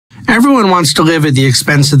Everyone wants to live at the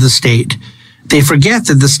expense of the state. They forget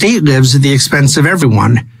that the state lives at the expense of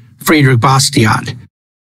everyone. Friedrich Bastiat.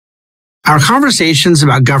 Our conversations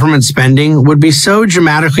about government spending would be so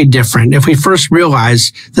dramatically different if we first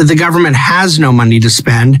realized that the government has no money to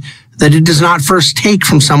spend that it does not first take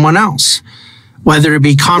from someone else. Whether it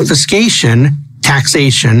be confiscation,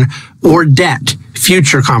 taxation, or debt,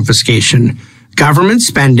 future confiscation, government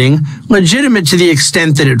spending, legitimate to the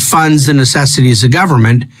extent that it funds the necessities of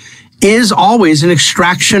government, is always an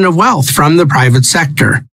extraction of wealth from the private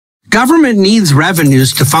sector. Government needs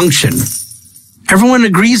revenues to function. Everyone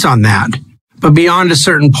agrees on that. But beyond a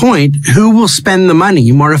certain point, who will spend the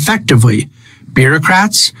money more effectively?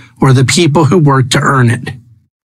 Bureaucrats or the people who work to earn it?